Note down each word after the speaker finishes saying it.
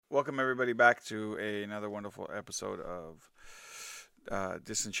Welcome everybody back to another wonderful episode of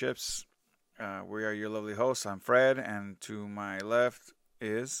Distant Chips. We are your lovely hosts. I'm Fred, and to my left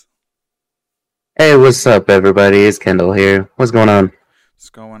is Hey, what's up, everybody? It's Kendall here. What's going on? what's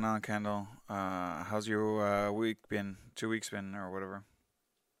going on, Kendall. How's your week been? 2 weeks been, or whatever.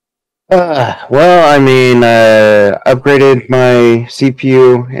 Upgraded my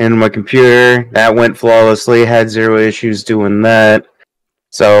CPU and my computer. That went flawlessly. Had zero issues doing that.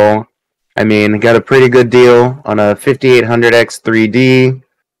 So, got a pretty good deal on a 5800X 3D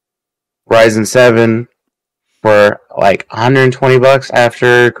Ryzen 7 for like 120 bucks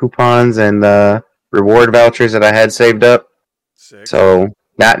after coupons and reward vouchers that I had saved up. Sick. So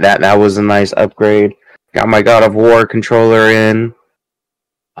that was a nice upgrade. Got my God of War controller in.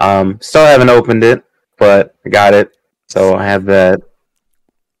 Still haven't opened it, but I got it, so I Sick. have that.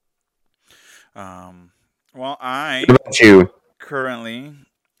 Um, well, I What about you? currently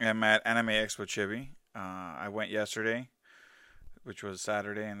am at Anime Expo Chibi. I went yesterday, which was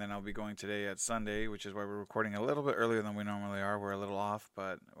Saturday, and then I'll be going today at Sunday, which is why we're recording a little bit earlier than we normally are. We're a little off,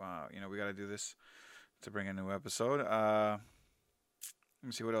 but we got to do this to bring a new episode. Let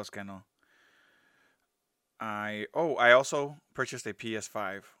me see what else, Kendall. I also purchased a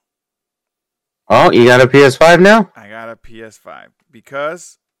PS5. Oh, you got a PS5 now? I got a PS5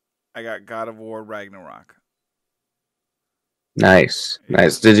 because I got God of War Ragnarok. Nice, Yeah.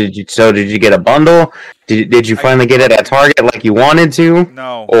 nice. Did you get a bundle? Did you I finally get it at Target like you wanted to,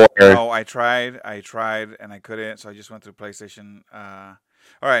 No, or? no. I tried, and I couldn't. So I just went through PlayStation. All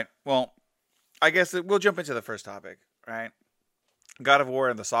right. Well, I guess we'll jump into the first topic, right? God of War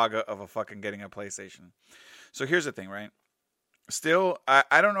and the saga of a fucking getting a PlayStation. So here's the thing, right? Still,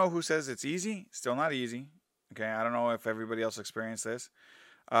 I don't know who says it's easy. Still not easy. Okay, I don't know if everybody else experienced this.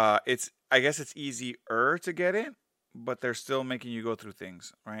 I guess it's easier to get it, but they're still making you go through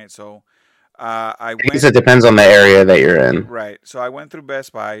things, right? So, I I guess went it depends on the area that you're in. right. So I went through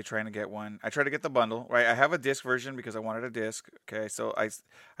Best Buy trying to get one. I tried to get the bundle, right? I have a disc version because I wanted a disc. Okay, so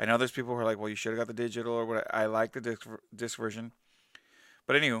I know there's people who are like, well, you should have got the digital or what. I like the disc version,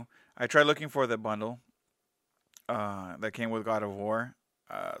 but anywho, I tried looking for the bundle that came with God of War.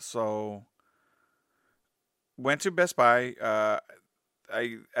 So went to Best Buy.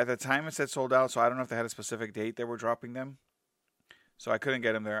 I at the time it said sold out, so I don't know if they had a specific date they were dropping them. So I couldn't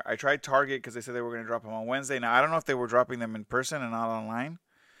get them there. I tried Target because they said they were going to drop them on Wednesday. Now I don't know if they were dropping them in person and not online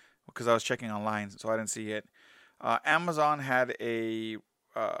because I was checking online, so I didn't see it. Amazon had a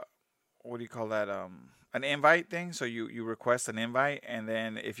what do you call that? An invite thing. So you request an invite, and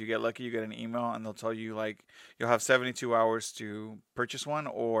then if you get lucky, you get an email, and they'll tell you like you'll have 72 hours to purchase one,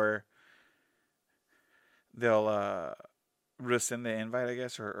 or they'll rescind the invite, I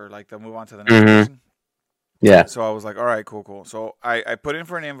guess, or like they'll move on to the next Mm-hmm. person. Yeah. So I was like, all right, cool, cool. So I put in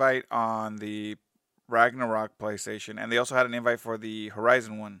for an invite on the Ragnarok PlayStation, and they also had an invite for the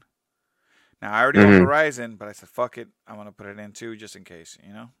Horizon one. Now I already own Mm-hmm. Horizon, but I said, fuck it, I'm gonna put it in too, just in case.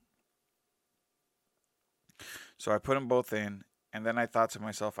 So I put them both in, and then I thought to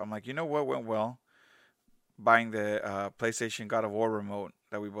myself, I'm like, you know what went well? Buying the PlayStation God of War remote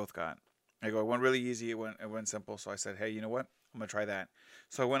that we both got. I go, it went really easy. It went simple. So I said, hey, you know what? I'm gonna try that.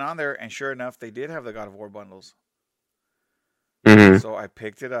 So I went on there, and sure enough, they did have the God of War bundles. Mm-hmm. So I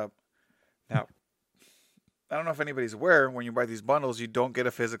picked it up. Now I don't know if anybody's aware, when you buy these bundles, you don't get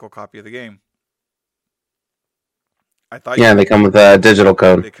a physical copy of the game. I thought you Yeah, they did. come with a digital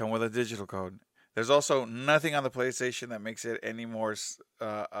code. They come with a digital code. There's also nothing on the PlayStation that makes it any more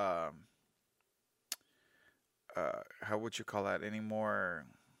how would you call that? Any more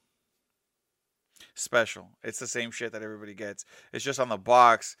special. It's the same shit that everybody gets. It's just on the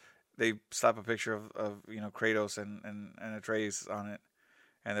box they slap a picture of Kratos and Atreus on it,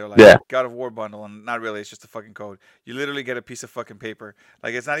 and they're like Yeah. God of War bundle, and not really. It's just a fucking code. You literally get a piece of fucking paper.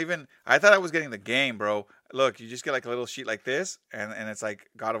 Like it's not even. I thought I was getting the game, bro. Look, you just get like a little sheet like this, and it's like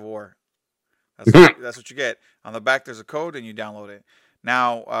God of War. That's what you get. On the back, there's a code, and you download it.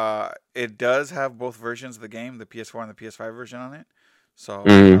 Now, it does have both versions of the game, the PS4 and the PS5 version on it. So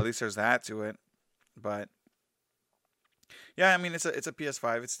Mm-hmm. at least there's that to it. But yeah, I mean it's a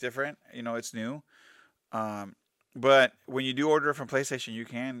PS5. It's different. It's new. Um, but when you do order it from PlayStation, you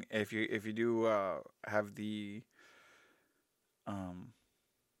can if you do have the um,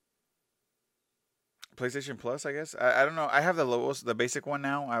 PlayStation Plus, I guess. I don't know. I have the lowest, the basic one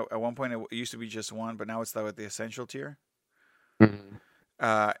now. At one point, it used to be just one, but now it's the essential tier. Mm-hmm.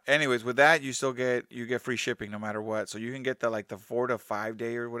 Anyways, with that, you get free shipping no matter what. So you can get the 4 to 5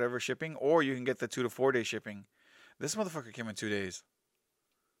 day or whatever shipping, or you can get the 2 to 4 day shipping. This motherfucker came in 2 days.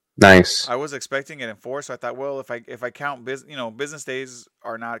 Nice. I was expecting it in 4, so I thought, well, if I count business days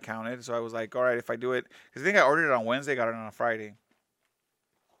are not counted. So I was like, all right, if I do it, because I think I ordered it on Wednesday, got it on a Friday.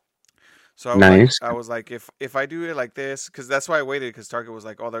 So Nice. I was like, if I do it like this, because that's why I waited, because Target was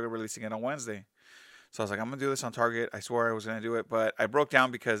like, oh, they're releasing it on Wednesday. So I was like, I'm gonna do this on Target. I swore I was gonna do it, but I broke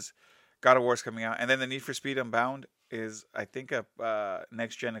down because God of War's coming out, and then the Need for Speed Unbound is, I think, a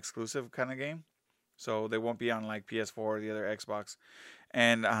next gen exclusive kind of game. So they won't be on like PS4 or the other Xbox.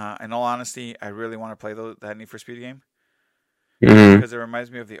 And in all honesty, I really want to play that Need for Speed game Hmm. because it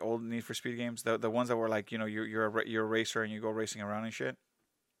reminds me of the old Need for Speed games, the ones that were like, you're a racer and you go racing around and shit.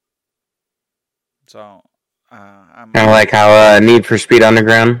 So Kind of like how Need for Speed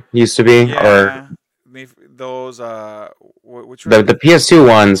Underground used to be, or yeah, those which were the PS2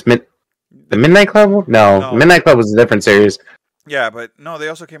 ones. The the Midnight Club? No, no Midnight Club was a different series. yeah, but no, they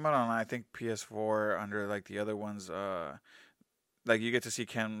also came out on, I think, PS4 under like the other ones. Like you get to see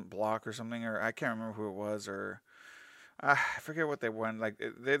Ken Block or something, or I can't remember who it was, or I forget what they won. Like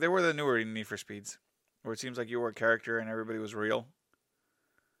they were the newer Need for Speeds, where it seems like you were a character and everybody was real.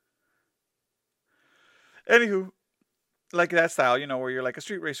 Anywho, like that style, where you're like a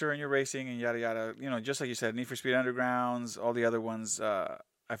street racer and you're racing and yada yada. Just like you said, Need for Speed Undergrounds, all the other ones.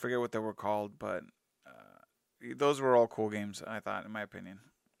 I forget what they were called, but those were all cool games. I thought, in my opinion,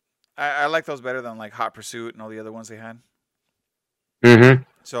 I like those better than like Hot Pursuit and all the other ones they had. Hmm.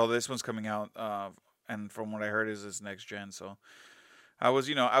 So this one's coming out, and from what I heard, is this next gen. So I was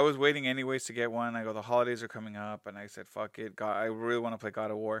waiting anyways to get one. I go, the holidays are coming up, and I said, fuck it, God, I really want to play God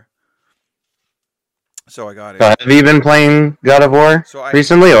of War, so I got So it. have you been playing God of War So I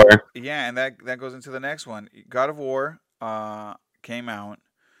recently, or? Yeah, and that goes into the next one. God of War came out.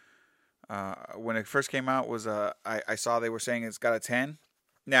 When it first came out was I saw they were saying it's got a 10.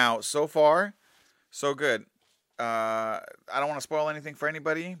 Now so far, so good. I don't want to spoil anything for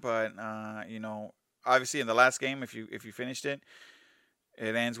anybody, but obviously in the last game, if you finished it,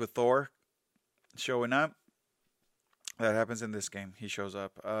 it ends with Thor showing up. That happens in this game. He shows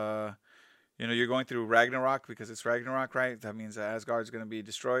up. You're going through Ragnarok because it's Ragnarok, right? That means that Asgard's going to be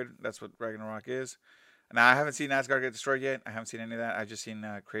destroyed. That's what Ragnarok is. Now I haven't seen Asgard get destroyed yet. I haven't seen any of that. I've just seen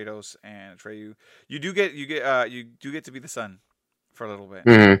Kratos and Atreyu. You do get to be the sun for a little bit.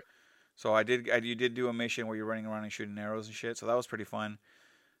 Hmm. So you did do a mission where you're running around and shooting arrows and shit. So that was pretty fun.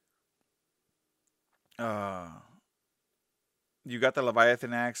 Uh, you got the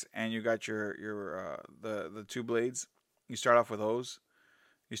Leviathan axe and you got the two blades. You start off with those.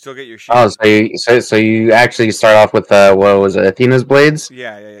 You still get your Oh, shield. so you actually start off with what was it? Athena's blades?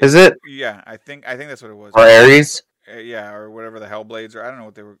 Yeah, yeah, Is it, yeah. I think that's what it was. or Ares? Yeah, or whatever the hell blades, or I don't know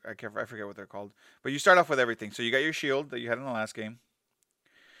what they were. I forget what they're called. But you start off with everything. So you got your shield that you had in the last game.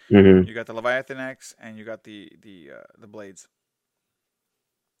 Hmm. You got the Leviathan axe, and you got the blades.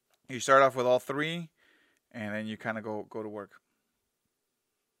 You start off with all three, and then you kind of go to work.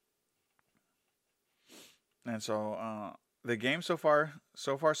 And so the game so far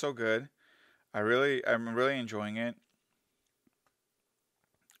so good. I'm really enjoying it.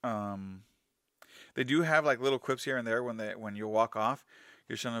 Um, they do have like little quips here and there when you walk off.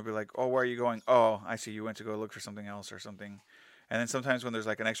 Your son will be like, "Oh, where are you going? Oh, I see. You went to go look for something else or something." And then sometimes when there's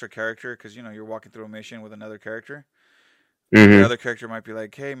like an extra character, because you're walking through a mission with another character, the Hmm. other character might be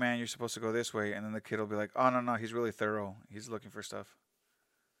like, "Hey, man, you're supposed to go this way," and then the kid will be like, "Oh, no, no, he's really thorough. He's looking for stuff."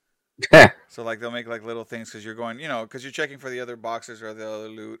 So like they'll make like little things because you're going, because you're checking for the other boxes or the other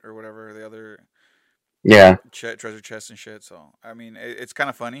loot or whatever, the other Yeah. treasure chests and shit. So I mean, it's kind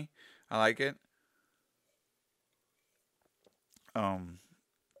of funny. I like it. Um,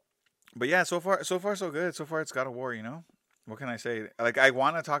 but yeah, so far so good. So far it's God of War. What can I say? Like I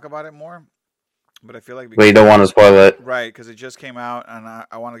want to talk about it more, but I feel like But you because don't want to spoil it. right, because it just came out, and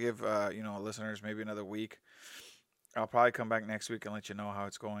I want to give listeners maybe another week. I'll probably come back next week and let you know how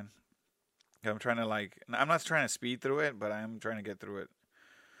it's going. I'm trying to I'm not trying to speed through it, but I'm trying to get through it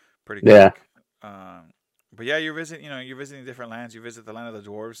pretty Yeah. quick. But yeah, you're visiting different lands. You visit the land of the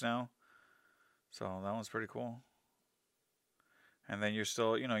dwarves now, so that one's pretty cool. And then you're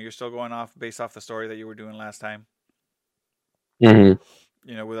still going off based off the story that you were doing last time. Hmm.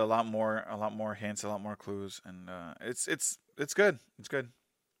 With a lot more hints, a lot more clues, and it's good. It's good.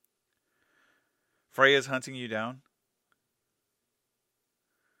 Freya's hunting you down.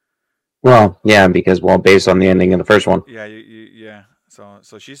 Well, yeah, because based on the ending of the first one. Yeah.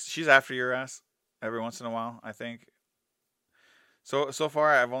 So she's after your ass every once in a while, I think. So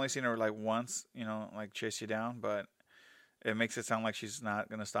far I've only seen her like once, like chase you down, but it makes it sound like she's not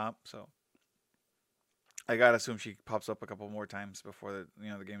gonna stop. So I gotta assume she pops up a couple more times before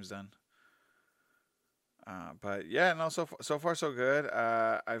the game's done. But yeah, no, so far so good.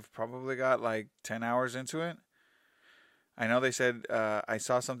 I've probably got like 10 hours into it. I know they said I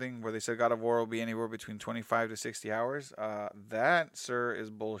saw something where they said God of War will be anywhere between 25 to 60 hours. That, sir, is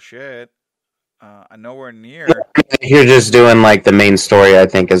bullshit. Nowhere near. You're just doing like the main story. I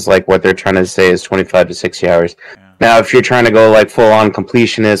think is like what they're trying to say is 25 to 60 hours. Yeah. Now, if you're trying to go like full on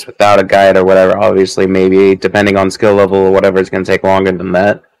completionist without a guide or whatever, obviously maybe depending on skill level or whatever, it's going to take longer than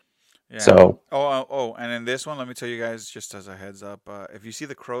that. Yeah. So, And in this one, let me tell you guys just as a heads up: if you see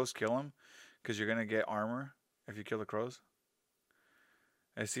the crows, kill them, because you're gonna get armor if you kill the crows.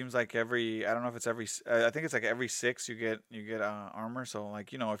 It seems like I don't know if it's I think it's like every six you get armor. So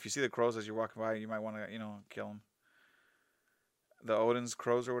like if you see the crows as you're walking by, you might want to kill them. The Odin's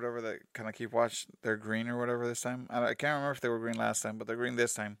crows or whatever that kind of keep watch. They're green or whatever this time. I can't remember if they were green last time, but they're green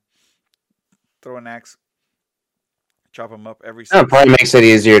this time. Throw an axe, chop them up every that six. probably makes it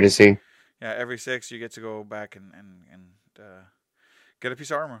easier to see. Yeah, every six you get to go back and get a piece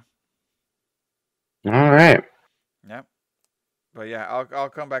of armor. All right. Yep. But yeah, I'll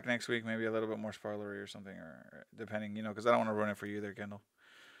come back next week, maybe a little bit more spoilery or something, or depending, because I don't want to ruin it for you there, Kendall.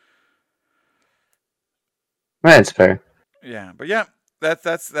 That's fair. Yeah, but yeah, that's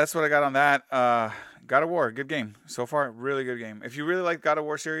what I got on that. God of War, good game so far, really good game. If you really like God of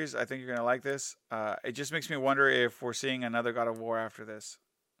War series, I think you're gonna like this. It just makes me wonder if we're seeing another God of War after this,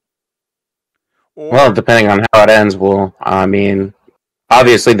 Well, or depending on how it ends, I mean,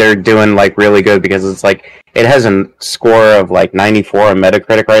 obviously they're doing like really good because it's like it has a score of like 94 on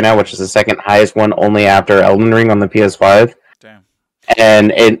Metacritic right now, which is the second highest one, only after Elden Ring on the PS5. damn,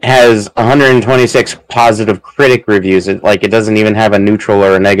 And it has 126 positive critic reviews. It doesn't even have a neutral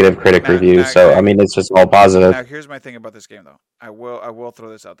or a negative critic now review. now So now I mean, it's just all positive. now here's my thing about this game though. I will throw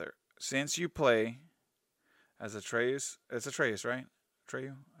this out there. Since you play as Atreus, it's Atreus, right?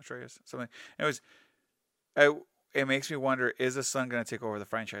 Atreus, something. Anyways, I, it makes me wonder: is the son gonna take over the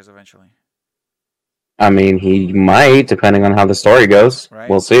franchise eventually? I mean, he might, depending on how the story goes. Right?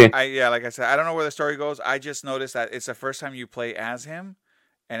 We'll see. Yeah, like I said, I don't know where the story goes. I just noticed that it's the first time you play as him,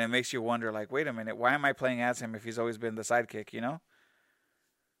 and it makes you wonder, like, wait a minute, why am I playing as him if he's always been the sidekick? You know?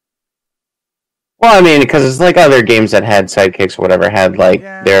 Well, I mean, because it's like other games that had sidekicks or whatever had like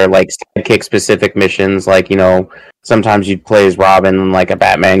Yeah. their like sidekick specific missions. Like sometimes you'd play as Robin in like a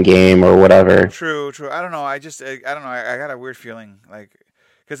Batman game or whatever. True. I don't know. I don't know. I got a weird feeling, like,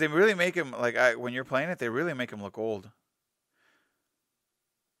 because they really make him like when you're playing it, they really make him look old.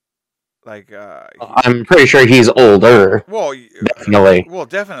 Like, I'm pretty sure he's older. well,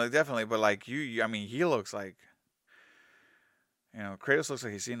 Definitely. definitely. But like I mean, he looks like Kratos looks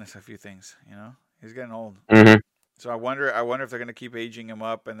like he's seen a few things. He's getting old. Hmm. So I wonder if they're gonna keep aging him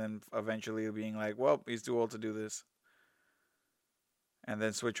up, and then eventually being like, well, he's too old to do this, and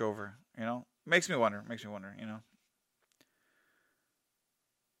then switch over. Makes me wonder.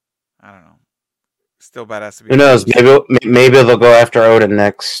 I don't know. Still badass to be Who knows? Kratos. Maybe they'll go after Odin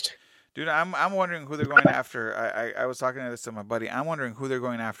next. Dude, I'm wondering who they're going after. I was talking to this to my buddy. I'm wondering who they're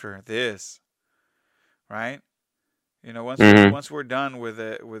going after this, right? Hmm. Once we're done with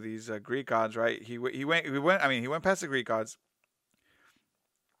these Greek gods, right? He went. I mean, he went past the Greek gods.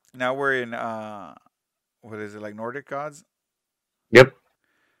 Now we're in what is it, like Nordic gods? Yep.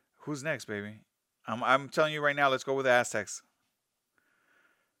 Who's next, baby? I'm telling you right now. Let's go with the Aztecs.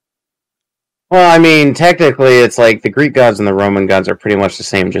 Well, I mean, technically, it's like the Greek gods and the Roman gods are pretty much the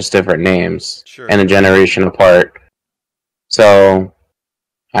same, just different names Sure. and a generation apart. So,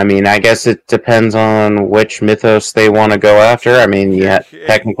 I mean, I guess it depends on which mythos they want to go after. I mean,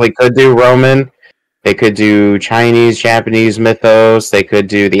 technically could do Roman. They could do Chinese, Japanese mythos. They could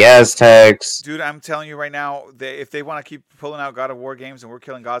do the Aztecs. Dude, I'm telling you right now, if they want to keep pulling out God of War games and we're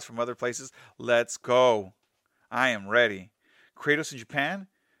killing gods from other places, let's go. I am ready. Kratos in Japan,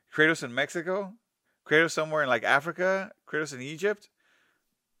 Kratos in Mexico, Kratos somewhere in like Africa, Kratos in Egypt,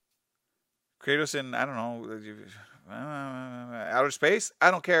 Kratos in, I don't know, outer space.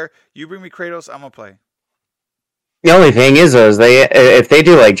 I don't care. You bring me Kratos, I'm gonna play. The only thing is, though, if they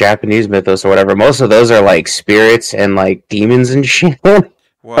do like Japanese mythos or whatever, most of those are like spirits and like demons and shit. Well,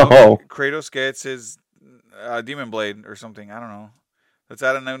 Oh, Kratos gets his demon blade or something. I don't know. Let's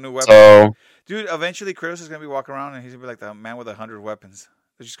add a new weapon. so Dude, eventually Kratos is gonna be walking around and he's gonna be like the man with 100 weapons.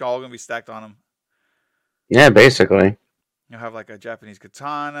 They're just all gonna be stacked on him. yeah, basically. He'll have like a Japanese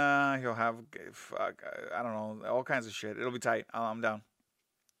katana. He'll have, I don't know, all kinds of shit. It'll be tight. I'm down.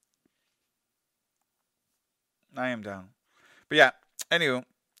 I am down. But yeah. Anywho,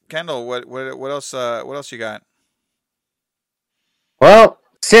 Kendall, what else? What else you got? Well,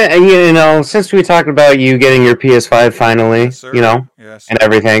 since we talked about you getting your PS5 finally, Yes, sir. Yes, and sir.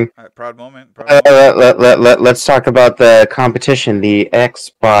 everything, Proud moment. Proud moment. let's talk about the competition, the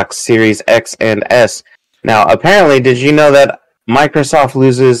Xbox Series X and S. Now, apparently, did you know that Microsoft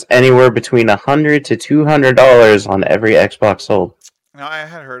loses anywhere between $100 to $200 on every Xbox sold? Now I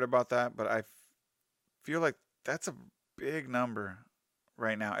had heard about that, but I feel like that's a big number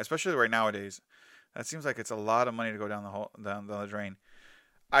right now, especially right nowadays. That seems like it's a lot of money to go down the drain.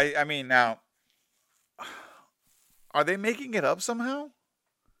 I mean now, are they making it up somehow?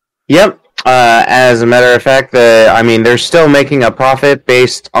 Yep. As a matter of fact, they're still making a profit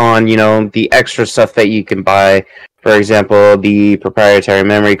based on the extra stuff that you can buy. For example, the proprietary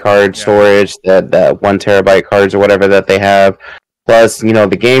memory card Yeah. storage, the 1 terabyte cards or whatever that they have. Plus,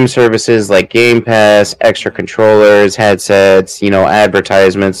 the game services like Game Pass, extra Hmm. controllers, headsets,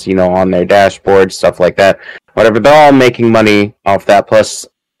 advertisements, on their dashboard, stuff like that. Whatever, they're all making money off that. Plus,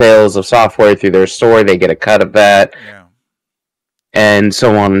 sales of software through their store, they get a cut of that Yeah. and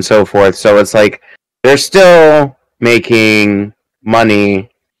so on and so forth. So it's like they're still making money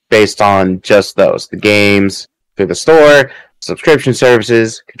based on just those the games through the store, subscription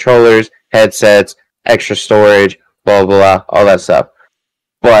services, controllers, headsets, extra storage, blah, blah, blah, all that stuff.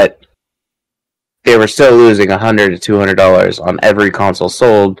 But they were still losing $100 to $200 on every console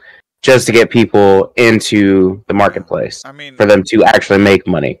sold just to get people into the Yeah. marketplace I mean, for them to actually make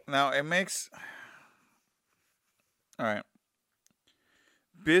money. now it makes all right.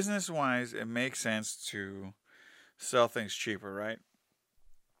 Business wise, it makes sense to sell things cheaper, right?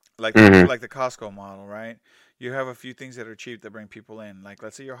 Like the Mm-hmm. like the Costco model, right? You have a few things that are cheap that bring people in, like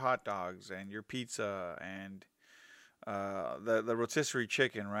let's say your hot dogs and your pizza and the rotisserie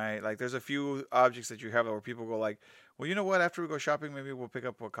chicken, right? Like there's a few objects that you have where people go like, well, you know what? After we go shopping, maybe we'll pick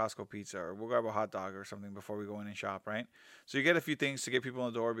up a Costco pizza or we'll grab a hot dog or something before we go in and shop, right? So you get a few things to get people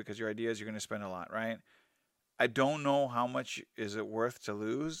in the door because your idea is you're going to spend a lot, right? I don't know how much is it worth to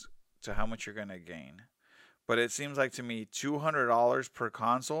lose to how much you're going to gain. But it seems like to me $200 per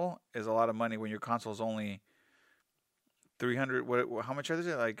console is a lot of money when your console is only 300. What? How much is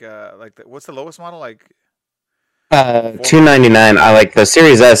it? What's the lowest model? Like 400. 299. I like the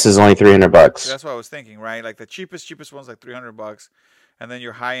Series S is only $300. That's what I was thinking, right? Like the cheapest one's like $300, and then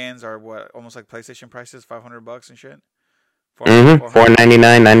your high ends are what almost like PlayStation prices, $500 and shit. 400, Mm-hmm. 400.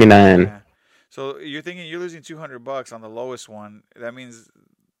 499.99. Yeah. So you're thinking you're losing $200 on the lowest one. That means,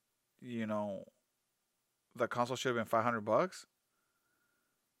 you know, the console should have been $500,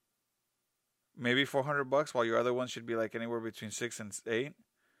 maybe $400, while your other ones should be like anywhere between 6 and 8.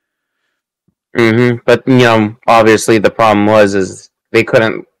 Mm-hmm. But obviously the problem is they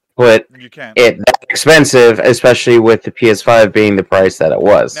couldn't put You can't. it that expensive, especially with the PS5 being the price that it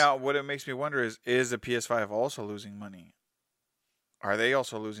was. Now, what it makes me wonder is the PS5 also losing money? Are they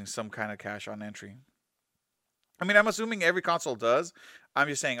also losing some kind of cash on entry? I mean, I'm assuming every console does. I'm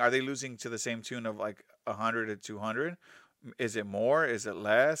just saying, are they losing to the same tune of like 100 to 200? Is it more? Is it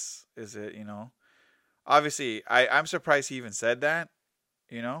less? Is it, Obviously, I'm surprised he even said that,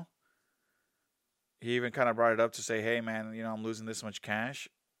 you know? He even kind of brought it up to say, hey, man, I'm losing this much cash.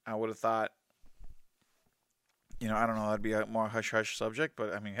 I would have thought, I don't know, that'd be a more hush hush subject,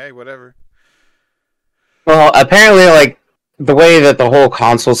 but I mean, hey, whatever. Well, apparently, like the way that the whole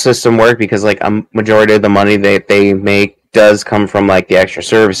console system worked, because like a majority of the money that they make does come from like the extra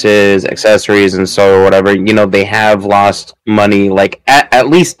services, accessories, and so whatever. They have lost money like at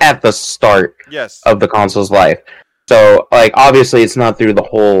least at the start Yes. of the console's life. So like obviously it's not through the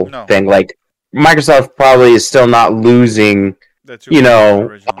whole No. thing. Like Microsoft probably is still not losing, The 200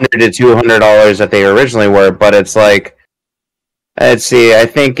 original. $100 to $200 that they originally were, but it's like let's see, I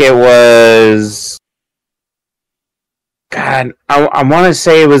think it was God, I want to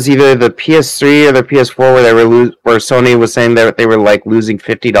say it was either the PS3 or the PS4 where where Sony was saying that they were like losing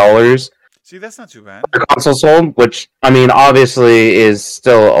 $50 See, that's not too bad. per console sold, which I mean obviously is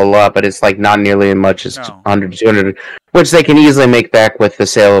still a lot, but it's like not nearly as much as No. 100 200, which they can easily make back with the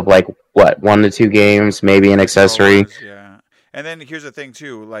sale of like what 1 to 2 games, maybe an accessory. Yeah. And then here's the thing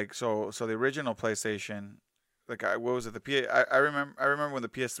too, like so the original PlayStation, like what was it? I remember when the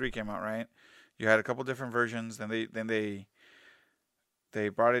PS3 came out, right? You had a couple different versions, then they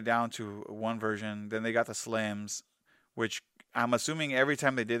brought it down to one version, then they got the Slims, which I'm assuming every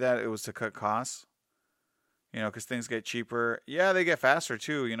time they did that it was to cut costs, because things get cheaper. Yeah, they get faster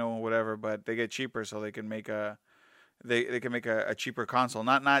too, whatever, but they get cheaper so they can make they can make a cheaper console,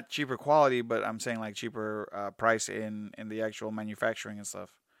 not cheaper quality, but I'm saying like cheaper price in the actual manufacturing and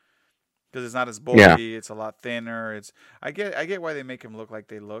stuff. Because it's not as Yeah. bulky, it's a lot thinner. I get why they make them look like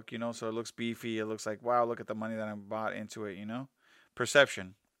they look, so it looks beefy. It looks like wow, look at the money that I bought into it,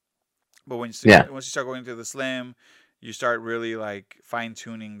 perception. But Yeah. once you start going to the slim, you start really like fine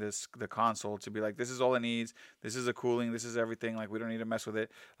tuning the console to be like, this is all it needs. This is the cooling. This is everything. Like we don't need to mess with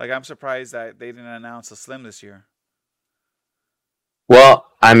it. Like I'm surprised that they didn't announce a slim this year. Well,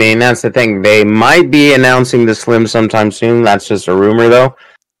 I mean, that's the thing. They might be announcing the Slim sometime soon. That's just a rumor, though.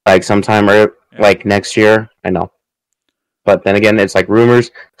 Like sometime or Yeah. like next year. I know, but then again, it's like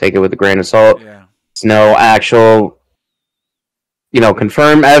rumors. Take it with a grain of salt. Yeah. It's no actual,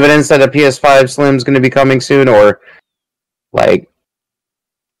 confirmed evidence that a PS5 Slim is going to be coming soon, or like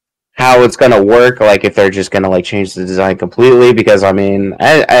how it's going to work. Like if they're just going to like change the design completely. Because I mean,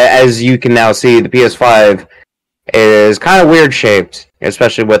 as you can now see, the PS5 is kind of weird shaped,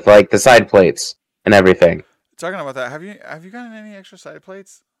 especially with like the side plates and everything. Talking about that, have you gotten any extra side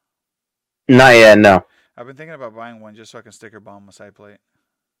plates? Not yet, no. I've been thinking about buying one just so I can sticker bomb a side plate.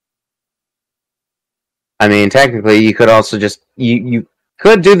 I mean, technically, you could also just you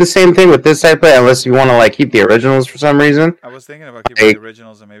could do the same thing with this side plate, unless you want to like keep the originals for some reason. I was thinking about keeping the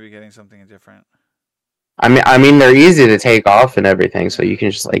originals and maybe getting something different. I mean, they're easy to take off and everything, so you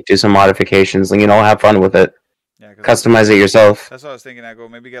can just like do some modifications and have fun with it, Yeah, customize it yourself. that's what I was thinking. I go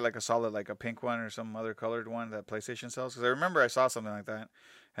maybe get like a solid, like a pink one or some other colored one that PlayStation sells. Because I remember I saw something like that,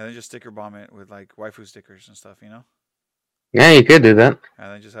 and then just sticker bomb it with like waifu stickers and stuff, Yeah, you could do that.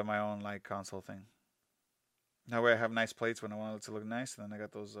 and then just have my own like console thing. That way I have nice plates when I want it to look nice, and then I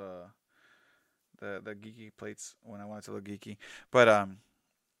got those the geeky plates when I want it to look geeky. But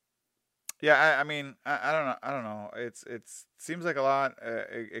yeah, I mean, I don't know. I don't know. It's seems like a lot.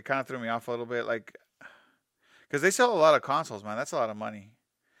 It kind of threw me off a little bit, like because they sell a lot of consoles, man. That's a lot of money.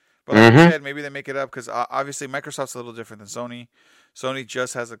 But like you Mm-hmm. said, maybe they make it up because obviously Microsoft's a little different than Sony. Sony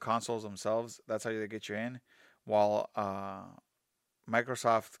just has the consoles themselves. That's how they get you in. While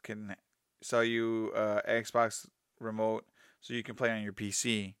Microsoft can sell you Xbox remote so you can play on your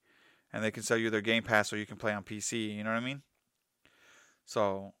PC, and they can sell you their Game Pass so you can play on PC. You know what I mean?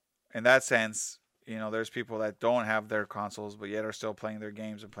 So in that sense, there's people that don't have their consoles but yet are still playing their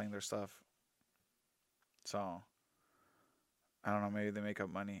games and playing their stuff. So I don't know. Maybe they make up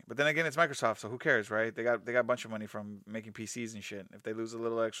money, but then again, it's Microsoft, so who cares, right? They got a bunch of money from making PCs and shit. If they lose a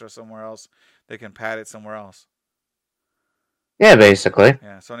little extra somewhere else, they can pad it somewhere else. Yeah, basically.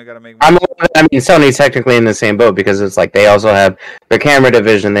 Yeah, Sony got to make I'm, money. I mean, Sony's technically in the same boat because it's like they also have their camera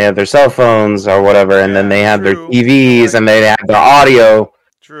division, they have their cell phones or whatever, and then Yeah, they have their true. TVs But and they have their audio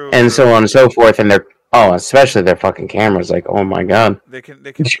true, and so true. on and so forth, and their especially their fucking cameras. Like, oh my god. They can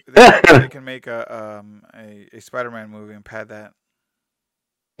make a Spider-Man movie and pad that.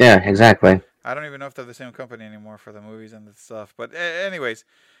 Yeah, exactly. I don't even know if they're the same company anymore for the movies and the stuff. But anyways,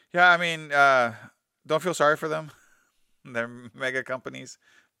 yeah, I mean, don't feel sorry for them. They're mega companies,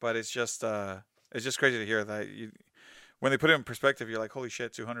 but it's just crazy to hear that when they put it in perspective, you're like, holy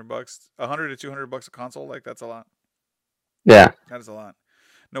shit, $200, $100 to $200 a console, like that's a lot. Yeah, That is a lot.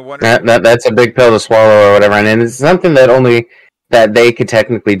 No wonder. that's a big pill to swallow or whatever, and it's something that only that they could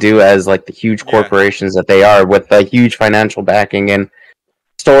technically do as like the huge Yeah, corporations that they are with the huge financial backing and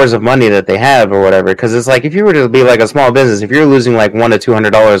stores of money that they have or whatever. Because it's like if you were to be like a small business, if you're losing like $100 to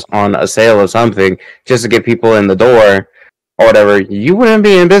 $200 on a sale of something just to get people in the door or whatever, you wouldn't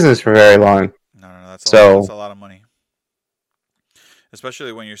be in business for very long. no, that's a lot. That's So a lot of money,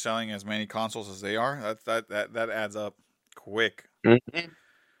 especially when you're selling as many consoles as they are. That adds up quick. mhm.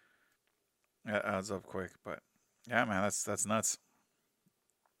 That adds up quick. But yeah, man, that's nuts.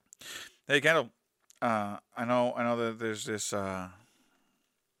 Hey, Kendall. I know that there's this.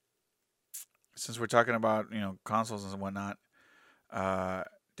 Since we're talking about consoles and whatnot, uh,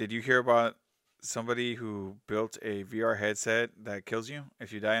 did you hear about somebody who built a VR headset that kills you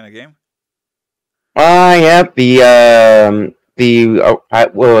if you die in a game? Yep.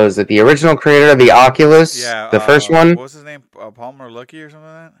 What was it? The original creator of the Oculus, Yeah. the first What one. was his name? Palmer Lucky or something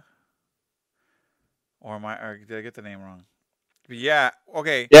like that? Or did I get the name wrong? But yeah.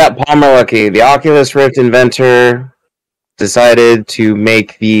 Okay. Yeah, Palmer Luckey, the Oculus Rift inventor, decided to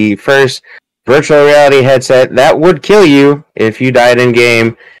make the first virtual reality headset that would kill you if you died in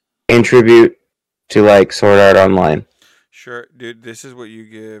game in tribute to like Sword Art Online. Sure, dude. This is what you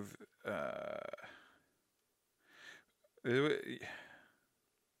give.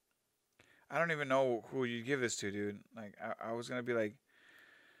 I don't even know who you give this to, dude. Like, I was gonna be like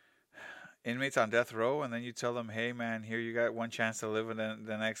inmates on death row, and then you tell them, "Hey, man, here you got one chance to live, and then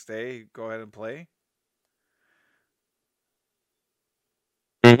the next day, go ahead and play."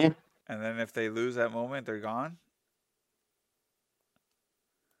 Mm-hmm. And then if they lose that moment, they're gone.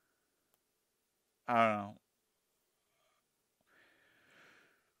 I don't know.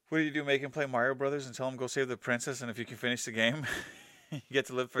 What do you do? Make him play Mario Brothers and tell him go save the princess, and if you can finish the game. You get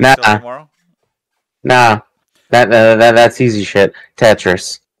to live for Nah, till tomorrow. nah. That's easy shit.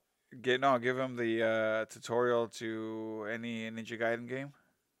 Tetris Give him the tutorial to any Ninja Gaiden game.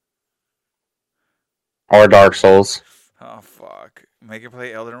 or Dark Souls. Oh fuck! Make it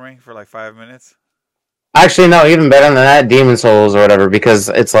play Elden Ring for like 5 minutes. Actually, no, even better than that, Demon Souls or whatever, because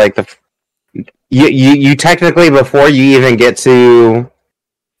it's like you technically before you even get to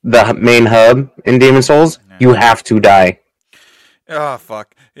the main hub in Demon Souls, Yeah. you have to die. Oh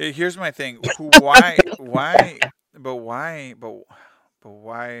fuck! Here's my thing. Why? But why? But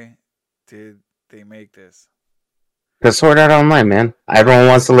why did they make this? Because Sword Art Online, man. Everyone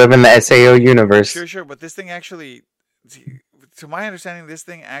wants to live in the SAO universe. Sure. But this thing actually, to my understanding, this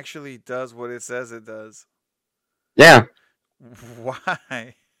thing actually does what it says it does. Yeah.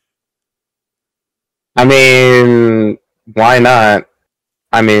 Why? I mean, why not?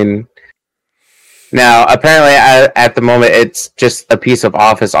 I mean, now apparently at the moment it's just a piece of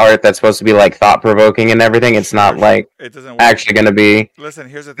office art that's supposed to be like thought provoking and everything. It's not like it doesn't work. Actually going to be. Listen,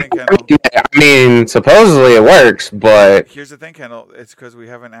 here's the thing, Kendall. I mean, supposedly it works, but here's the thing, Kendall. It's because we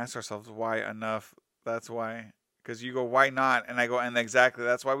haven't asked ourselves why enough. That's why. Because you go, why not? And I go, and exactly.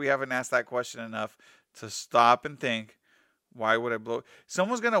 That's why we haven't asked that question enough to stop and think. Why would I blow?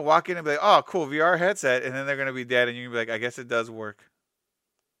 Someone's going to walk in and be like, oh, cool, VR headset. And then they're going to be dead. And you're going to be like, I guess it does work.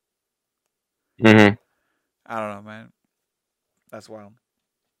 Mm-hmm. I don't know, man. That's wild.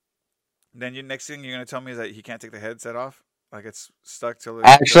 Then next thing you're going to tell me is that he can't take the headset off? Like it's stuck till it.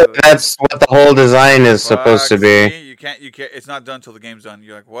 Actually, that's what the whole design is supposed to be. See? You can't. It's not done till the game's done.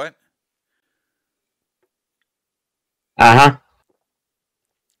 You're like, what? Uh-huh.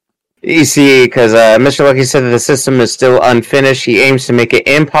 You see, because Mr. Lucky said that the system is still unfinished, he aims to make it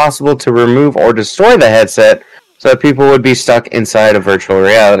impossible to remove or destroy the headset so that people would be stuck inside of virtual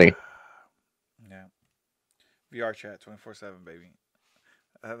reality. Yeah. VR chat 24/7, baby.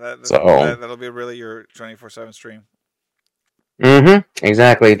 That'll be really your 24/7 stream. Mm-hmm.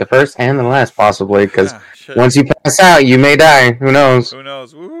 Exactly. The first and the last, possibly, because once you pass out, you may die. Who knows? Who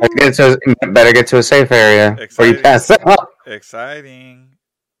knows? Better get to a safe area before you pass out. Exciting.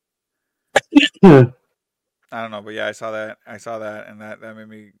 I don't know, but yeah, I saw that, and that made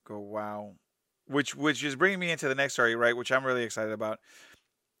me go, wow. Which is bringing me into the next story, right? Which I'm really excited about.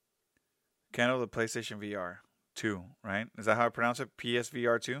 Kendall, the PlayStation VR 2, right? Is that how I pronounce it?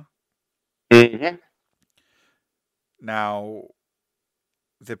 PSVR 2? Mm-hmm. Now,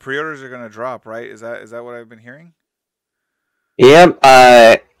 the pre-orders are going to drop, right? Is that what I've been hearing? Yep.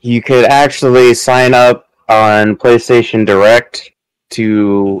 You could actually sign up on PlayStation Direct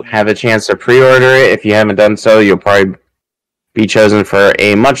to have a chance to pre-order it. If you haven't done so, you'll probably be chosen for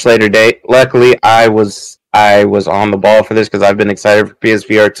a much later date. Luckily, I was on the ball for this because I've been excited for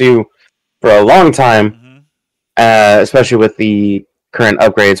PSVR 2 for a long time, especially with the current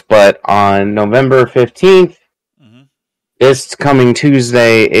upgrades. But on November 15th, this coming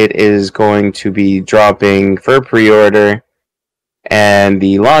Tuesday, it is going to be dropping for pre-order, and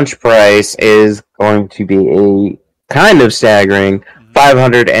the launch price is going to be a kind of staggering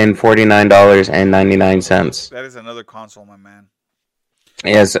 $549.99. That is another console, my man.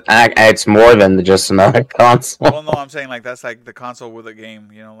 Yes, it's more than just another console. Well, no, I'm saying like that's like the console with a game,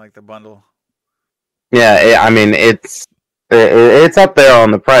 like the bundle. Yeah, I mean it's up there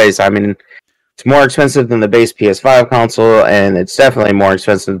on the price. I mean, it's more expensive than the base PS5 console, and it's definitely more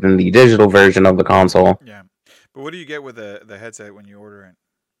expensive than the digital version of the console. Yeah, but what do you get with the headset when you order it?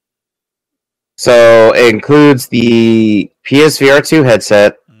 So it includes the PSVR 2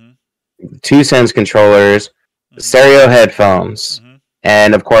 headset, 2 Sense controllers, stereo headphones,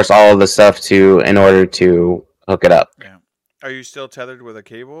 and of course all of the stuff in order to hook it up. Yeah. Are you still tethered with a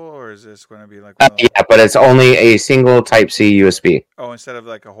cable, or is this going to be like? Yeah, but it's only a single Type-C USB. Oh, instead of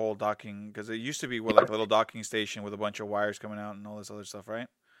like a whole docking, because it used to be like a little docking station with a bunch of wires coming out and all this other stuff, right?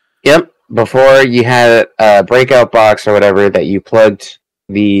 Yep. Before you had a breakout box or whatever that you plugged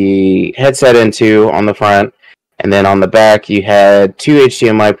the headset into on the front, and then on the back you had 2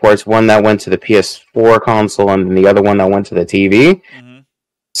 HDMI ports, one that went to the PS4 console and then the other one that went to the TV.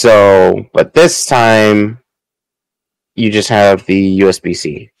 So, but this time you just have the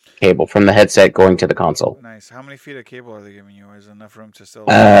USB-C cable from the headset going to the console. Nice. How many feet of cable are they giving you? Is enough room to still?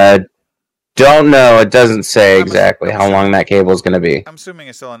 Don't know. It doesn't say exactly how long that cable is going to be. I'm assuming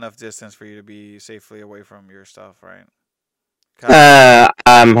it's still enough distance for you to be safely away from your stuff, right?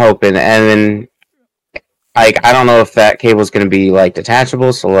 I'm hoping, and then I don't know if that cable is going to be like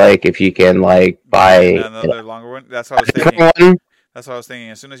detachable. So like, if you can like buy another longer one, that's what I was thinking. That's what I was thinking.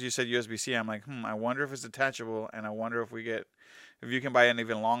 As soon as you said USB-C, I'm like, I wonder if it's detachable, and I wonder if you can buy an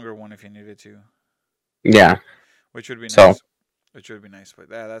even longer one if you needed to. Yeah, which would be nice. So Which would be nice, but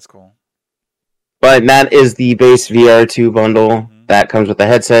yeah, that's cool. But that is the base VR2 bundle. Hmm. That comes with the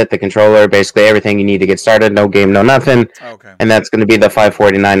headset, the controller, basically everything you need to get started. No game, no nothing. Okay. And that's going to be the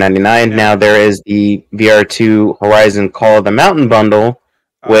 $549.99. Now, Now there is the VR2 Horizon Call of the Mountain bundle,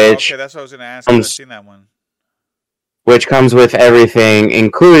 which okay, that's what I was gonna ask. 'Cause I've seen that one. comes with everything,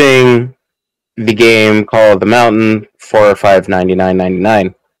 including the game Call of the Mountain for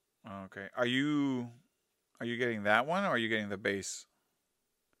 $599.99. Okay. Are you getting that one or are you getting the base?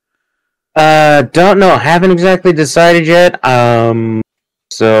 Don't know. Haven't exactly decided yet.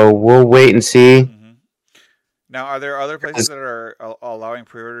 So we'll wait and see. Hmm. Now, are there other places that are allowing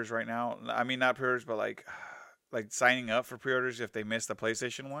pre-orders right now? I mean, not pre-orders, but like signing up for pre-orders if they missed the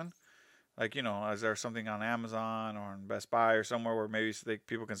PlayStation one. Like, is there something on Amazon or on Best Buy or somewhere where maybe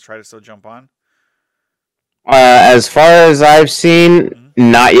people can try to still jump on? As far as I've seen,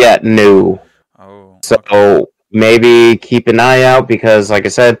 not yet. No. Oh, So okay. maybe keep an eye out because, like I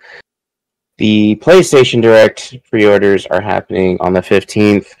said, the PlayStation Direct pre-orders are happening on the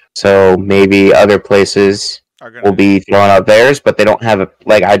 15th. So maybe other places Are will gonna, be throwing out theirs, but they don't have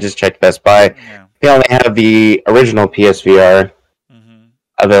like I just checked Best Buy. yeah. They only have the original PSVR Hmm.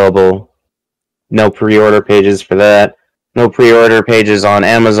 available. No pre-order pages for that. No pre-order pages on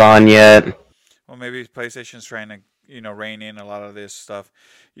Amazon yet. Well, maybe PlayStation's trying to, rein in a lot of this stuff,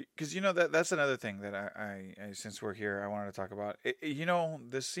 because that's another thing that I since we're here, I wanted to talk about.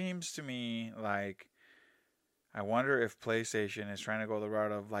 This seems to me like I wonder if PlayStation is trying to go the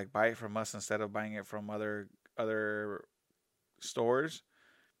route of like buy it from us instead of buying it from other stores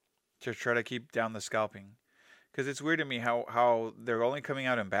to try to keep down the scalping. Because it's weird to me how they're only coming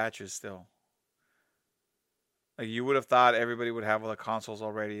out in batches still. Like you would have thought everybody would have the consoles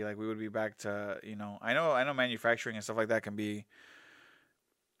already. Like we would be back to I know manufacturing and stuff like that can be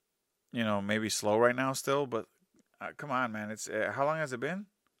maybe slow right now still, but come on, man. It's how long has it been?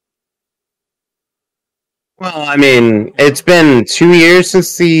 Well, I mean, You it's know? been 2 years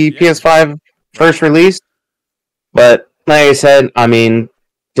since the Yeah. PS5 Right. first release, but like I said, I mean,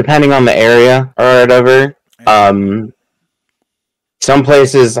 depending on the area or whatever, Yeah. some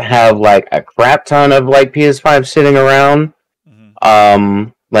places have like a crap ton of like PS5 sitting around. Hmm.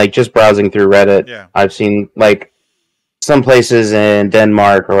 Like just browsing through Reddit, Yeah. I've seen like some places in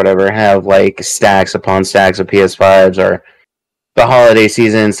Denmark or whatever have like stacks upon stacks of PS5s, or the holiday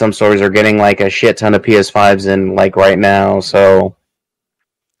season, some stores are getting like a shit ton of PS5s in like right now. So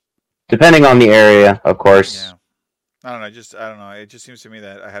depending on the area, of course. Yeah. I don't know. I don't know. It just seems to me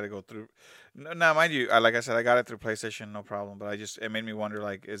that I had to go through. Now, mind you, like I said, I got it through PlayStation, no problem. But it made me wonder,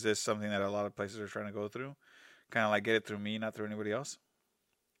 like, is this something that a lot of places are trying to go through? Kind of like get it through me, not through anybody else.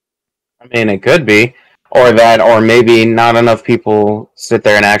 I mean, it could be, or that, or maybe not enough people sit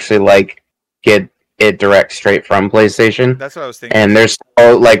there and actually like get it direct straight from PlayStation, That's what I was thinking and too. they're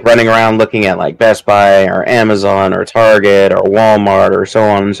still like running around looking at like Best Buy or Amazon or Target or Walmart or so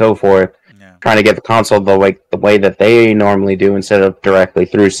on and so forth, Yeah. trying to get the console the way that they normally do instead of directly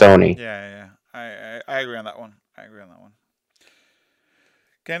through Sony. Yeah, yeah. I agree on that one. I agree on that one.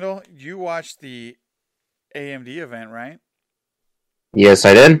 Kendall, you watched the AMD event, right? Yes,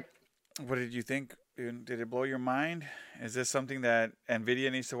 I did. What did you think? Did it blow your mind? Is this something that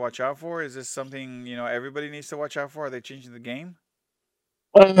Nvidia needs to watch out for? Is this something everybody needs to watch out for? Are they changing the game?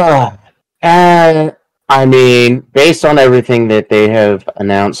 Uh, I mean, based on everything that they have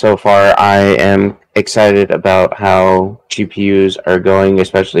announced so far, I am excited about how GPUs are going,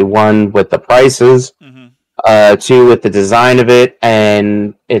 especially one with the prices, Mm-hmm. Two with the design of it,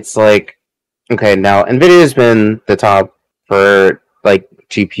 and it's like, okay, now Nvidia has been the top for like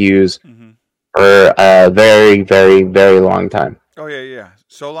GPUs Mm-hmm. for a very, very, very long time. Oh yeah, yeah.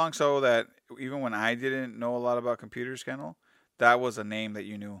 So long so that even when I didn't know a lot about computers, Kendall, that was a name that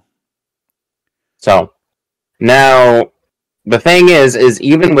you knew. So now the thing is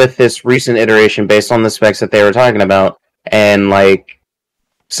even with this recent iteration based on the specs that they were talking about, and like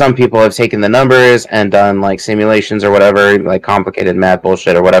some people have taken the numbers and done like simulations or whatever, like complicated math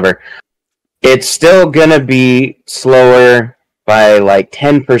bullshit or whatever, it's still gonna be slower by like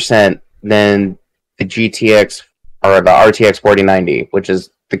 10% than the GTX or the RTX 4090, which is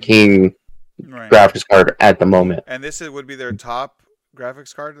the king Right. graphics card at the moment. And this would be their top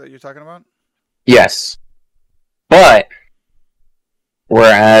graphics card that you're talking about? Yes. But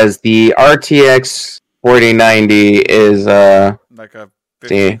whereas the RTX 4090 is Like a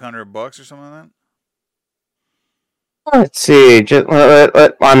see. $1,500 or something like that? Let's see.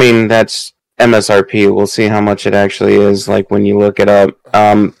 I mean, that's MSRP. We'll see how much it actually is. Like when you look it up,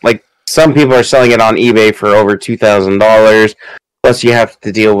 like some people are selling it on eBay for over $2,000. Plus, you have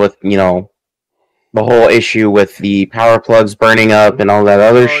to deal with the whole issue with the power plugs burning up and all that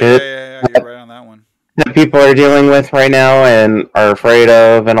other shit Yeah, you're right on that one. that people are dealing with right now and are afraid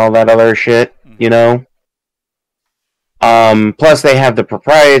of and all that other shit, you know? Plus they have the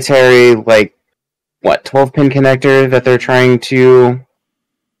proprietary, 12-pin connector that they're trying to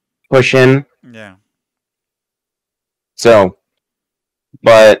push in. Yeah. So,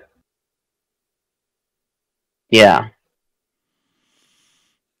 but, yeah.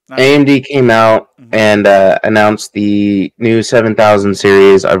 AMD came out and announced the new 7000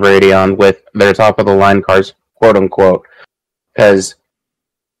 series of Radeon with their top-of-the-line cards, quote-unquote, because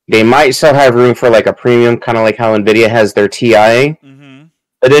they might still have room for, a premium, kind of like how NVIDIA has their TI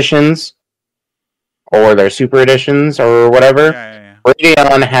editions, or their Super editions, or whatever. Yeah.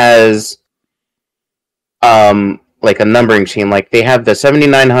 Radeon has, a numbering scheme. They have the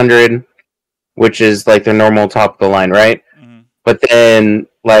 7900, which is, their normal top-of-the-line, right? But then,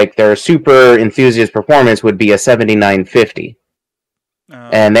 their super enthusiast performance would be a 7950.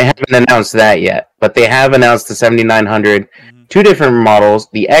 And they haven't announced that yet. But they have announced the 7900. Two different models.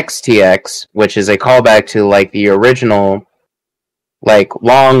 The XTX, which is a callback to, the original,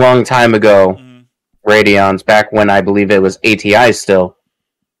 long time ago Radeons, back when I believe it was ATI still.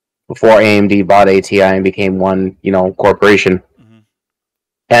 Before AMD bought ATI and became one, corporation.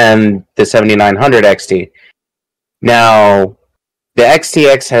 And the 7900 XT. Now, the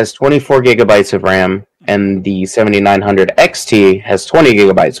XTX has 24 gigabytes of RAM, and the 7900 XT has 20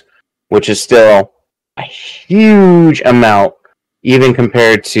 gigabytes, which is still a huge amount, even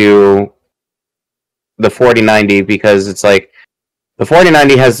compared to the 4090, because it's the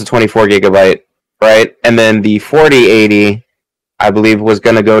 4090 has the 24 gigabyte, right? And then the 4080, I believe, was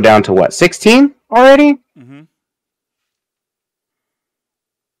going to go down to 16 already?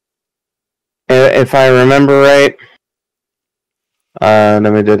 If I remember right. Let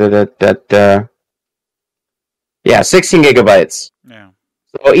me yeah, 16 gigabytes. Yeah.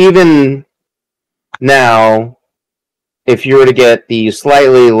 So even now, if you were to get the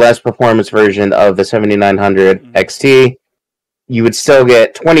slightly less performance version of the 7900 XT, you would still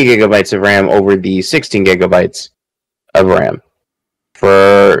get 20 gigabytes of RAM over the 16 gigabytes of RAM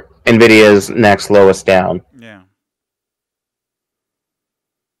for NVIDIA's next lowest down. Yeah.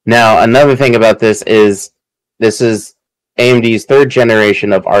 Now, another thing about this is AMD's third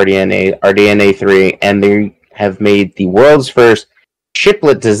generation of RDNA 3, and they have made the world's first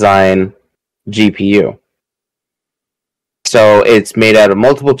chiplet design GPU. So it's made out of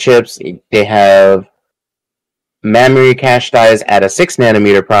multiple chips. They have memory cache dies at a 6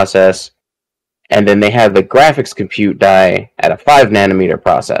 nanometer process, and then they have the graphics compute die at a 5 nanometer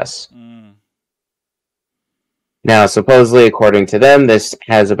process. Now, supposedly, according to them, this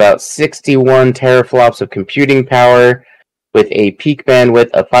has about 61 teraflops of computing power, with a peak bandwidth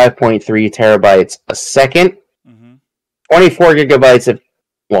of 5.3 terabytes a second, 24 gigabytes of,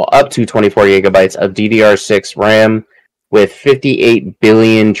 up to 24 gigabytes of DDR6 RAM with 58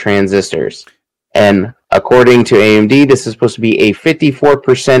 billion transistors. And according to AMD, this is supposed to be a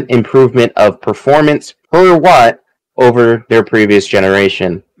 54% improvement of performance per watt over their previous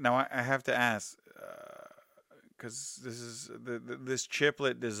generation. Now, I have to ask, because this is this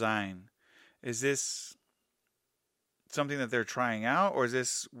chiplet design, is this something that they're trying out, or is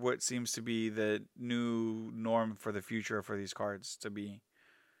this what seems to be the new norm for the future for these cards to be?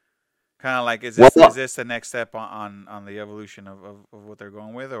 Kind of is this the next step on the evolution of what they're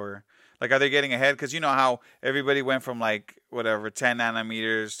going with, or are they getting ahead? Because you know how everybody went from 10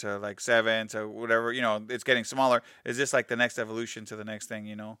 nanometers to 7 to whatever, it's getting smaller. Is this the next evolution to the next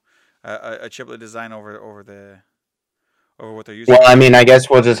thing? A chiplet design over what they're using? Well, I mean, I guess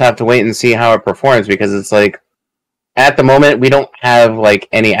we'll just have to wait and see how it performs, because it's at the moment, we don't have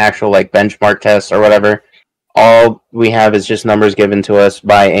any actual benchmark tests or whatever. All we have is just numbers given to us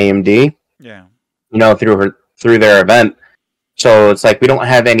by AMD. Yeah. Through their event. So it's we don't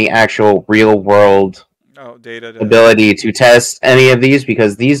have any actual real world data ability to test any of these,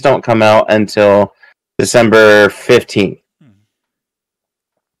 because these don't come out until December 15th.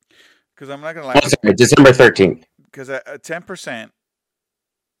 Because I'm not gonna lie. Sorry, December 13th. Because a 10%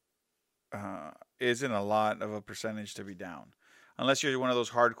 isn't a lot of a percentage to be down, unless you're one of those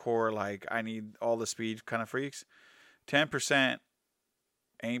hardcore I need all the speed kind of freaks. 10%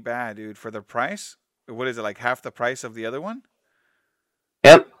 ain't bad, dude. For the price, what is it, half the price of the other one?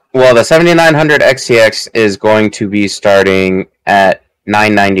 Yep. Well, the 7900 XTX is going to be starting at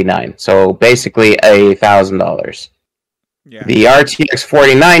 $999, so basically $1,000. Yeah. The RTX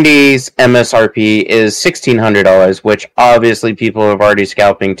 4090's MSRP is $1,600, which obviously people have already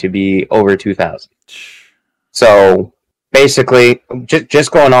scalping to be over $2,000. So basically, just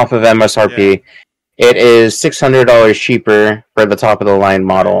going off of MSRP, it is $600 cheaper for the top of the line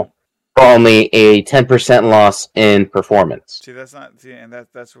model, for only a 10% loss in performance. See, that's not. See, and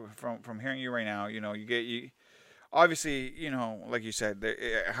that's from hearing you right now. You obviously, like you said,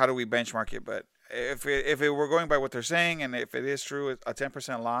 how do we benchmark it? But if it were going by what they're saying, and if it is true, a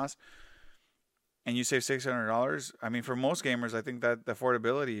 10% loss, and you save $600, I mean, for most gamers, I think that the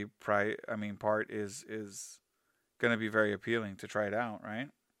affordability part is going to be very appealing to try it out, right?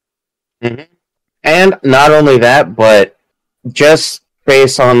 Mm-hmm. And not only that, but just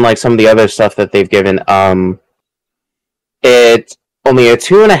based on like some of the other stuff that they've given, it's only a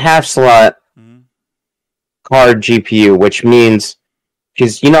 2.5 slot card GPU, which means,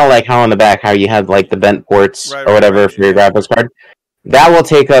 because like how on the back, how you have like the bent ports or whatever for your graphics card, that will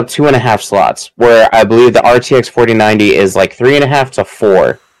take up 2.5 slots, where I believe the RTX 4090 is like 3.5 to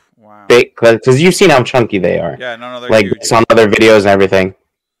 4. Wow. Because you've seen how chunky they are. Yeah, no, they're like huge. It's on other videos and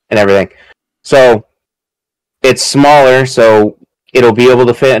everything. So it's smaller, so it'll be able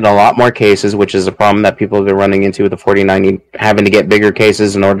to fit in a lot more cases, which is a problem that people have been running into with the 4090, having to get bigger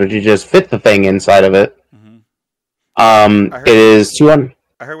cases in order to just fit the thing inside of it. It is 200.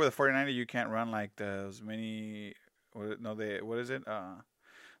 I heard with the 4090 you can't run like those mini. What is it?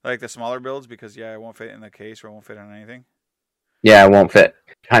 Like the smaller builds, because it won't fit in the case or it won't fit on anything. Yeah, it won't fit.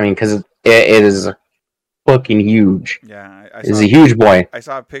 I mean, because it is fucking huge. Yeah, it's a huge boy. I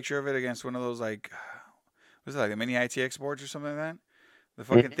saw a picture of it against one of those like, was it like a mini ITX boards or something like that? The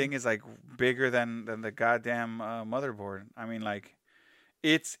fucking thing is like bigger than the goddamn motherboard. I mean, like,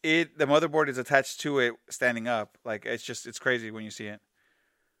 the motherboard is attached to it standing up. Like, it's crazy when you see it.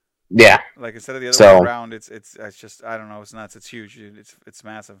 Yeah. Like, instead of the other way around, it's just, I don't know, it's nuts. It's huge. It's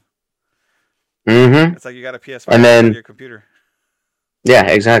massive. Mm-hmm. It's like you got a PS5 on your computer. Yeah,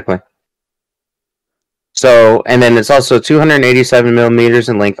 exactly. So, and then it's also 287 millimeters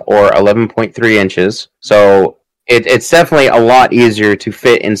in length, or 11.3 inches. So it's definitely a lot easier to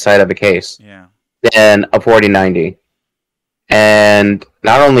fit inside of a case than a 4090. And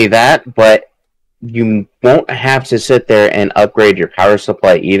not only that, but you won't have to sit there and upgrade your power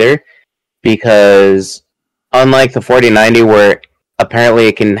supply either, because unlike the 4090, where apparently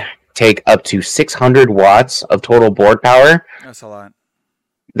it can take up to 600 watts of total board power, that's a lot.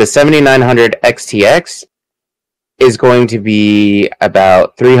 The 7900 XTX is going to be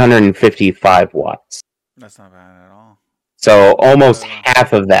about 355 watts. That's not bad at all. So almost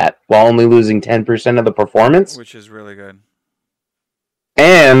half of that, while only losing 10% of the performance. Which is really good.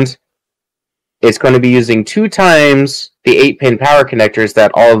 And it's going to be using 2 times the 8-pin power connectors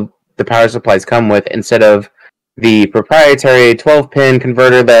that all the power supplies come with, instead of the proprietary 12-pin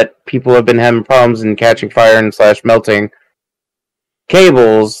converter that people have been having problems in catching fire and / melting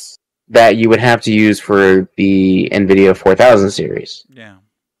cables that you would have to use for the NVIDIA 4000 series. Yeah.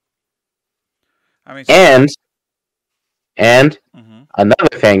 I mean, and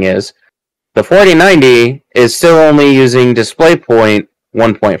another thing is, the 4090 is still only using DisplayPort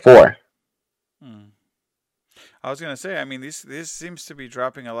 1.4. I was gonna say, I mean, this seems to be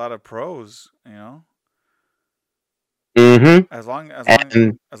dropping a lot of pros, Mm-hmm. As long as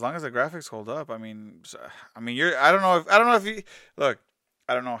the graphics hold up, I mean, I don't know if you look.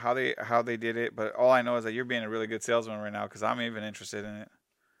 I don't know how they did it, but all I know is that you're being a really good salesman right now, because I'm even interested in it.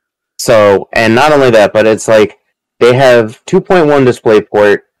 So, and not only that, but it's like they have 2.1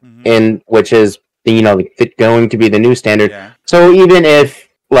 DisplayPort in, which is going to be the new standard. Yeah. So even if,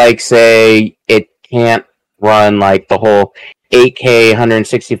 like, say it can't run like the whole 8K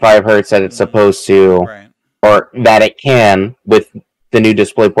 165 hertz that it's supposed to, right, or that it can with the new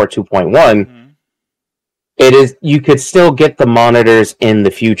DisplayPort 2.1. You could still get the monitors in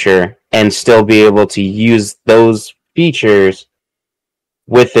the future and still be able to use those features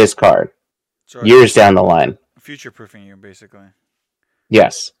with this card years down the line. Future-proofing you, basically.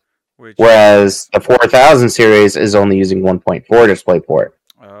 Yes. Whereas the 4000 series is only using 1.4 DisplayPort.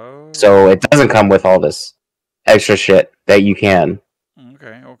 Oh. So it doesn't come with all this extra shit that you can.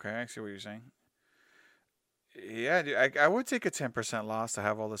 Okay, I see what you're saying. Yeah, dude, I would take a 10% loss to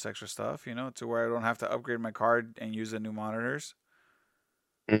have all this extra stuff, to where I don't have to upgrade my card and use the new monitors.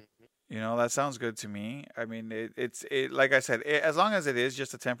 That sounds good to me. I mean, it's like I said, as long as it is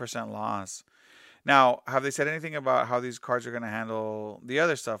just a 10% loss. Now, have they said anything about how these cards are going to handle the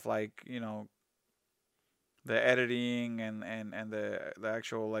other stuff, like, the editing and the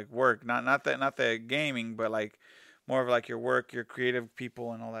actual like work, not the gaming, but like more of like your work, your creative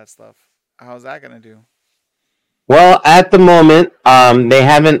people and all that stuff? How's that going to do? Well, at the moment, I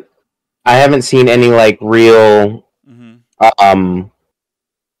haven't seen any like real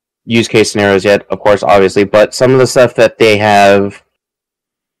use case scenarios yet, of course, obviously, but some of the stuff that they have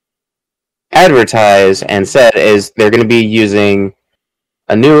advertised and said is they're going to be using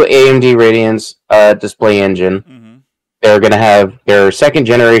a new AMD Radeon's display engine. Mm-hmm. They're going to have their second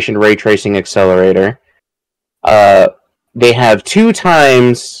generation ray tracing accelerator. They have 2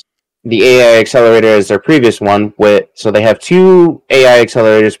 times the AI accelerator as their previous one, so they have 2 AI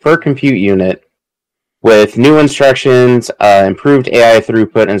accelerators per compute unit with new instructions, improved AI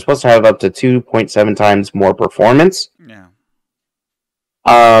throughput, and it's supposed to have up to 2.7 times more performance. Yeah.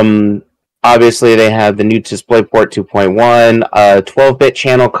 Obviously, they have the new DisplayPort 2.1, 12-bit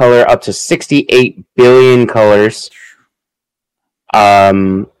channel color up to 68 billion colors.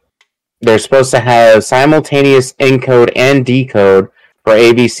 They're supposed to have simultaneous encode and decode for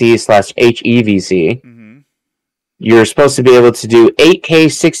AVC/HEVC. Mm-hmm. You're supposed to be able to do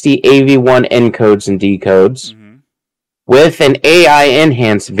 8K 60 AV1 encodes and decodes with an AI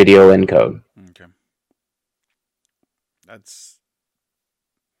enhanced video encode. Okay.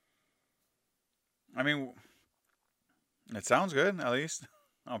 I mean, it sounds good, at least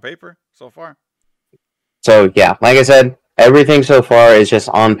on paper so far. So yeah, like I said, everything so far is just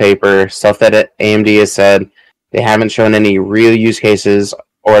on paper, stuff that AMD has said. They haven't shown any real use cases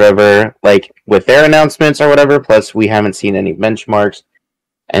or whatever, like with their announcements or whatever, plus we haven't seen any benchmarks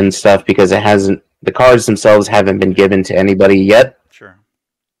and stuff because the cards themselves haven't been given to anybody yet. Sure.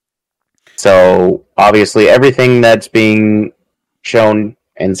 So obviously everything that's being shown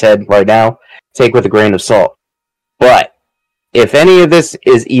and said right now, take with a grain of salt. But if any of this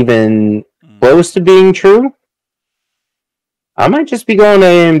is even close to being true, I might just be going to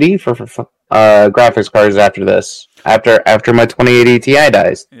AMD for graphics cards after this. After my 2080 Ti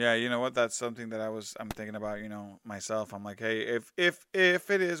dies. Yeah, you know what? That's something that I'm thinking about. Myself. I'm like, hey, if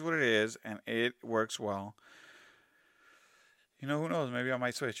it is what it is and it works well, who knows? Maybe I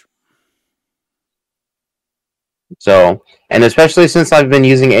might switch. So, and especially since I've been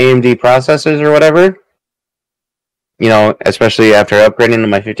using AMD processors or whatever, especially after upgrading to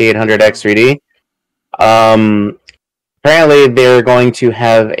my 5800X3D, apparently they're going to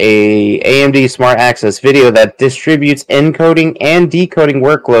have a AMD Smart Access video that distributes encoding and decoding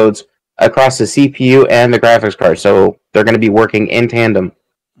workloads across the CPU and the graphics card. So they're going to be working in tandem.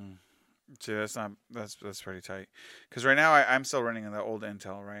 See, that's pretty tight. Because right now I'm still running in the old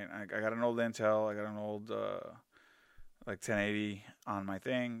Intel, right? I got an old Intel. I got an old 1080 on my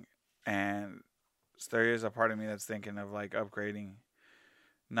thing, and there is a part of me that's thinking of like upgrading,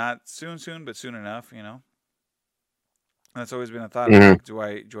 not soon, but soon enough. That's always been a thought. Mm-hmm.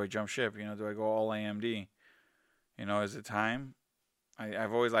 Like, do I jump ship? Do I go all AMD? Is it time?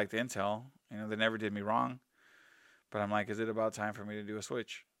 I've always liked Intel. They never did me wrong, but I'm like, is it about time for me to do a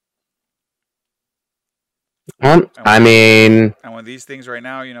switch? And when these things right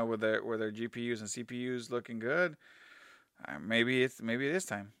now, with their GPUs and CPUs looking good, maybe it is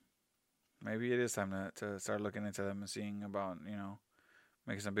time. Maybe it is time to start looking into them and seeing about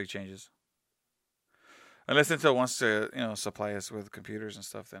making some big changes. Unless Intel wants to supply us with computers and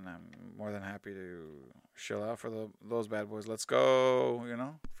stuff, then I'm more than happy to shell out for those bad boys. Let's go,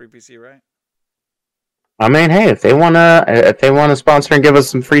 free PC, right? I mean, hey, if they wanna sponsor and give us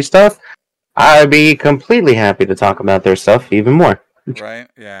some free stuff, I'd be completely happy to talk about their stuff even more. Right?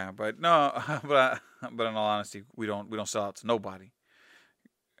 Yeah, but no, but in all honesty, we don't sell out to nobody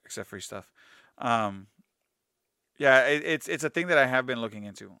except free stuff. Yeah, it's a thing that I have been looking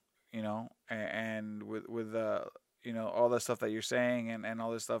into, and with all the stuff that you're saying and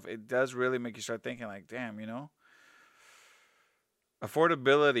all this stuff, it does really make you start thinking like, damn,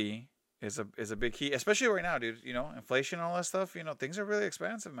 affordability is a big key, especially right now, dude. Inflation and all that stuff. Things are really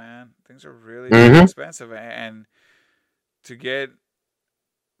expensive, man. Things are really, really expensive, and to get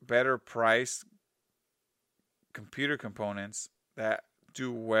better priced computer components that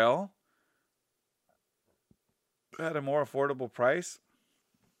do well at a more affordable price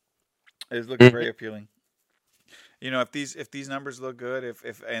is looking very appealing. If these numbers look good,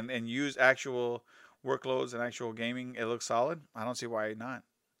 if and use actual workloads and actual gaming, it looks solid. I don't see why not.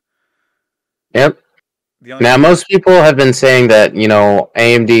 Yep. Now, most people have been saying that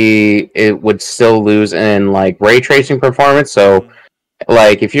AMD it would still lose in like ray tracing performance. So,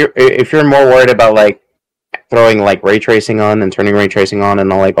 like if you're more worried about like throwing like ray tracing on and turning ray tracing on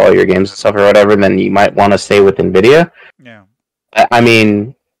and all your games and stuff or whatever, then you might want to stay with NVIDIA. Yeah. I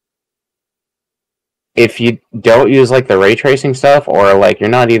mean, if you don't use like the ray tracing stuff, or like you're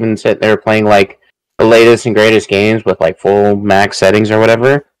not even sitting there playing like the latest and greatest games with like full max settings or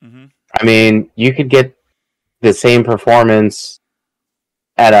whatever, I mean, you could get the same performance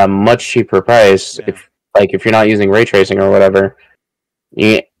at a much cheaper price if you're not using ray tracing or whatever,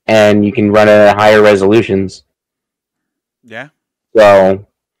 and you can run it at higher resolutions. Yeah. So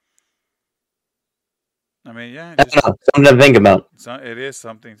I mean, yeah, I just don't know, something to think about. it is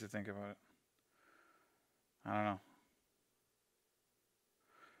something to think about. I don't know,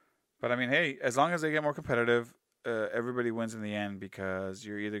 but I mean, hey, as long as they get more competitive, everybody wins in the end because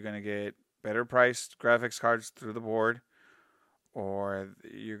you're either going to get better priced graphics cards through the board, or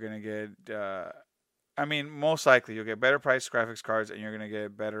you're going to get. I mean, most likely you'll get better priced graphics cards, and you're going to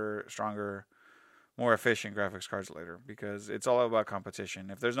get better, stronger, more efficient graphics cards later because it's all about competition.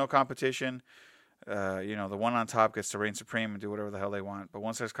 If there's no competition, the one on top gets to reign supreme and do whatever the hell they want. But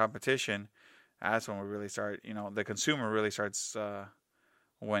once there's competition, that's when we really start. The consumer really starts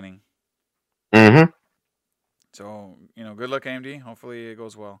winning. Mm-hmm. So good luck, AMD. Hopefully it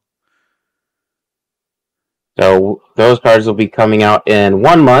goes well. So those cards will be coming out in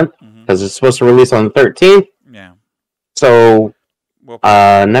 1 month because it's supposed to release on the 13th. Yeah. So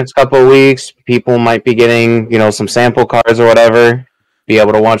next couple of weeks, people might be getting some sample cards or whatever. Be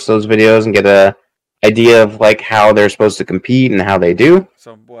able to watch those videos and get a idea of like how they're supposed to compete and how they do.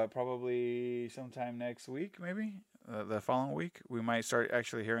 So probably sometime next week, maybe the following week, we might start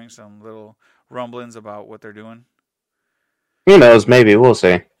actually hearing some little rumblings about what they're doing. Who knows? Maybe we'll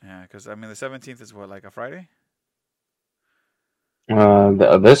see. Yeah, because I mean the 17th is what, like a Friday?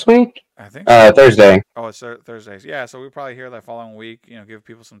 This week? I think so. Thursday. Oh, it's Thursdays. Yeah, so we probably hear that following week. Give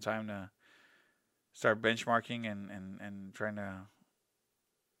people some time to start benchmarking and trying to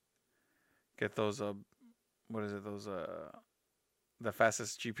get those what is it? Those the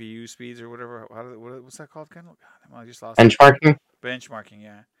fastest GPU speeds or whatever. What's that called, Kendall? God, I just lost benchmarking. Benchmarking,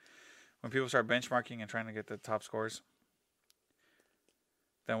 yeah. When people start benchmarking and trying to get the top scores,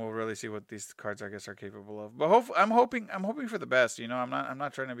 then we'll really see what these cards, I guess, are capable of. But I'm hoping for the best. I'm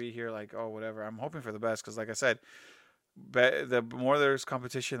not trying to be here like, oh, whatever. I'm hoping for the best because, like I said, the more there's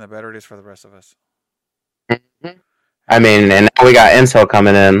competition, the better it is for the rest of us. Mm-hmm. I mean, and now we got Intel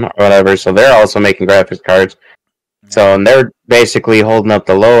coming in or whatever, so they're also making graphics cards. Yeah. So they're basically holding up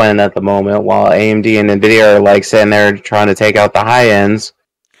the low end at the moment, while AMD and Nvidia are like sitting there trying to take out the high ends.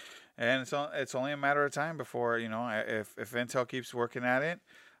 And it's only a matter of time before if Intel keeps working at it,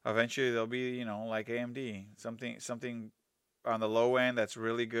 eventually they'll be like AMD, something on the low end that's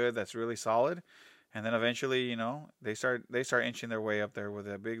really good, that's really solid, and then eventually they start inching their way up there with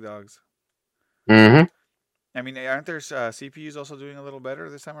the big dogs. Mm-hmm. I mean, aren't there CPUs also doing a little better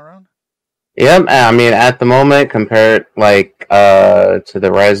this time around? Yep. I mean, at the moment, compared to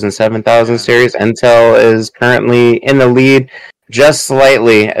the Ryzen 7000 series, Intel is currently in the lead just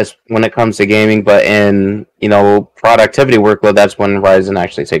slightly as when it comes to gaming, but in productivity workload, that's when Ryzen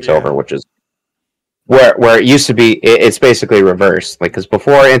actually takes over, which is where it used to be. It's basically reversed, because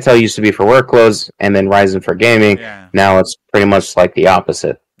before Intel used to be for workloads and then Ryzen for gaming. Yeah. Now it's pretty much like the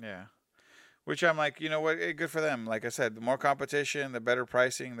opposite. Yeah, which I'm like, what? Good for them. Like I said, the more competition, the better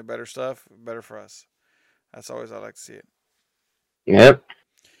pricing, the better stuff, better for us. That's always I like to see it. Yep.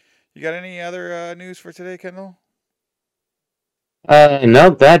 You got any other news for today, Kendall?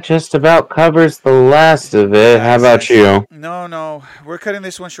 Nope, that just about covers the last of it. How about you? No, we're cutting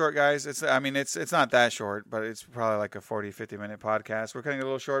this one short, guys. It's not that short, but it's probably like a 40-50 minute podcast. We're cutting it a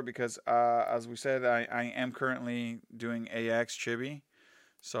little short because, as we said, I am currently doing AX Chibi.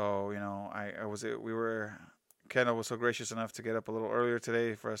 So, Kendall was so gracious enough to get up a little earlier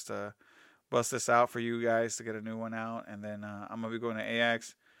today for us to bust this out for you guys to get a new one out. And then I'm going to be going to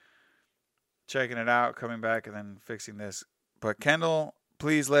AX, checking it out, coming back, and then fixing this. But Kendall,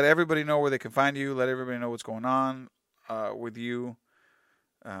 please let everybody know where they can find you. Let everybody know what's going on with you.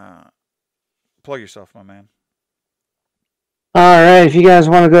 Plug yourself, my man. Alright, if you guys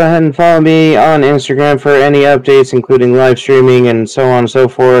want to go ahead and follow me on Instagram for any updates, including live streaming and so on and so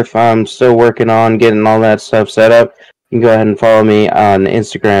forth, I'm still working on getting all that stuff set up. You can go ahead and follow me on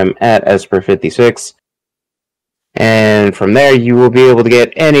Instagram at Esper56. And from there, you will be able to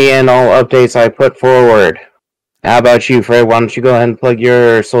get any and all updates I put forward. How about you, Fred? Why don't you go ahead and plug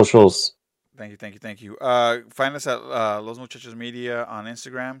your socials? Thank you. Find us at Los Muchachos Media on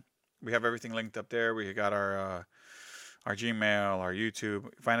Instagram. We have everything linked up there. We got our Gmail, our YouTube.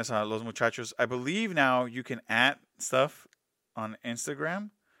 Find us on Los Muchachos. I believe now you can add stuff on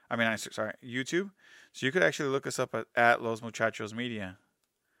Instagram. YouTube. So you could actually look us up at Los Muchachos Media.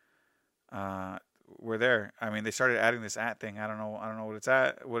 We're there. I mean, they started adding this at thing. I don't know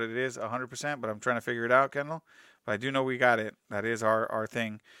what it is 100%, but I'm trying to figure it out, Kendall. But I do know we got it. That is our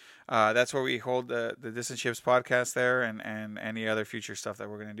thing. That's where we hold the Distant Ships podcast there and any other future stuff that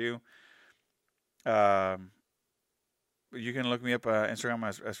we're going to do. You can look me up Instagram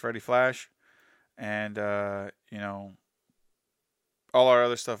as Freddy Flash. And, all our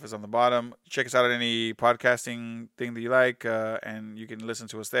other stuff is on the bottom. Check us out at any podcasting thing that you like, and you can listen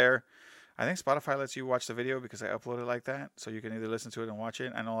to us there. I think Spotify lets you watch the video because I upload it like that, so you can either listen to it and watch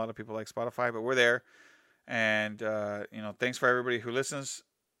it. I know a lot of people like Spotify, but we're there. And thanks for everybody who listens.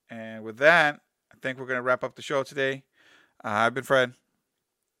 And with that, I think we're gonna wrap up the show today. I've been Fred,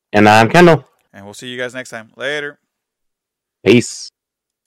 And I'm Kendall. and we'll see you guys next time. Later. Peace.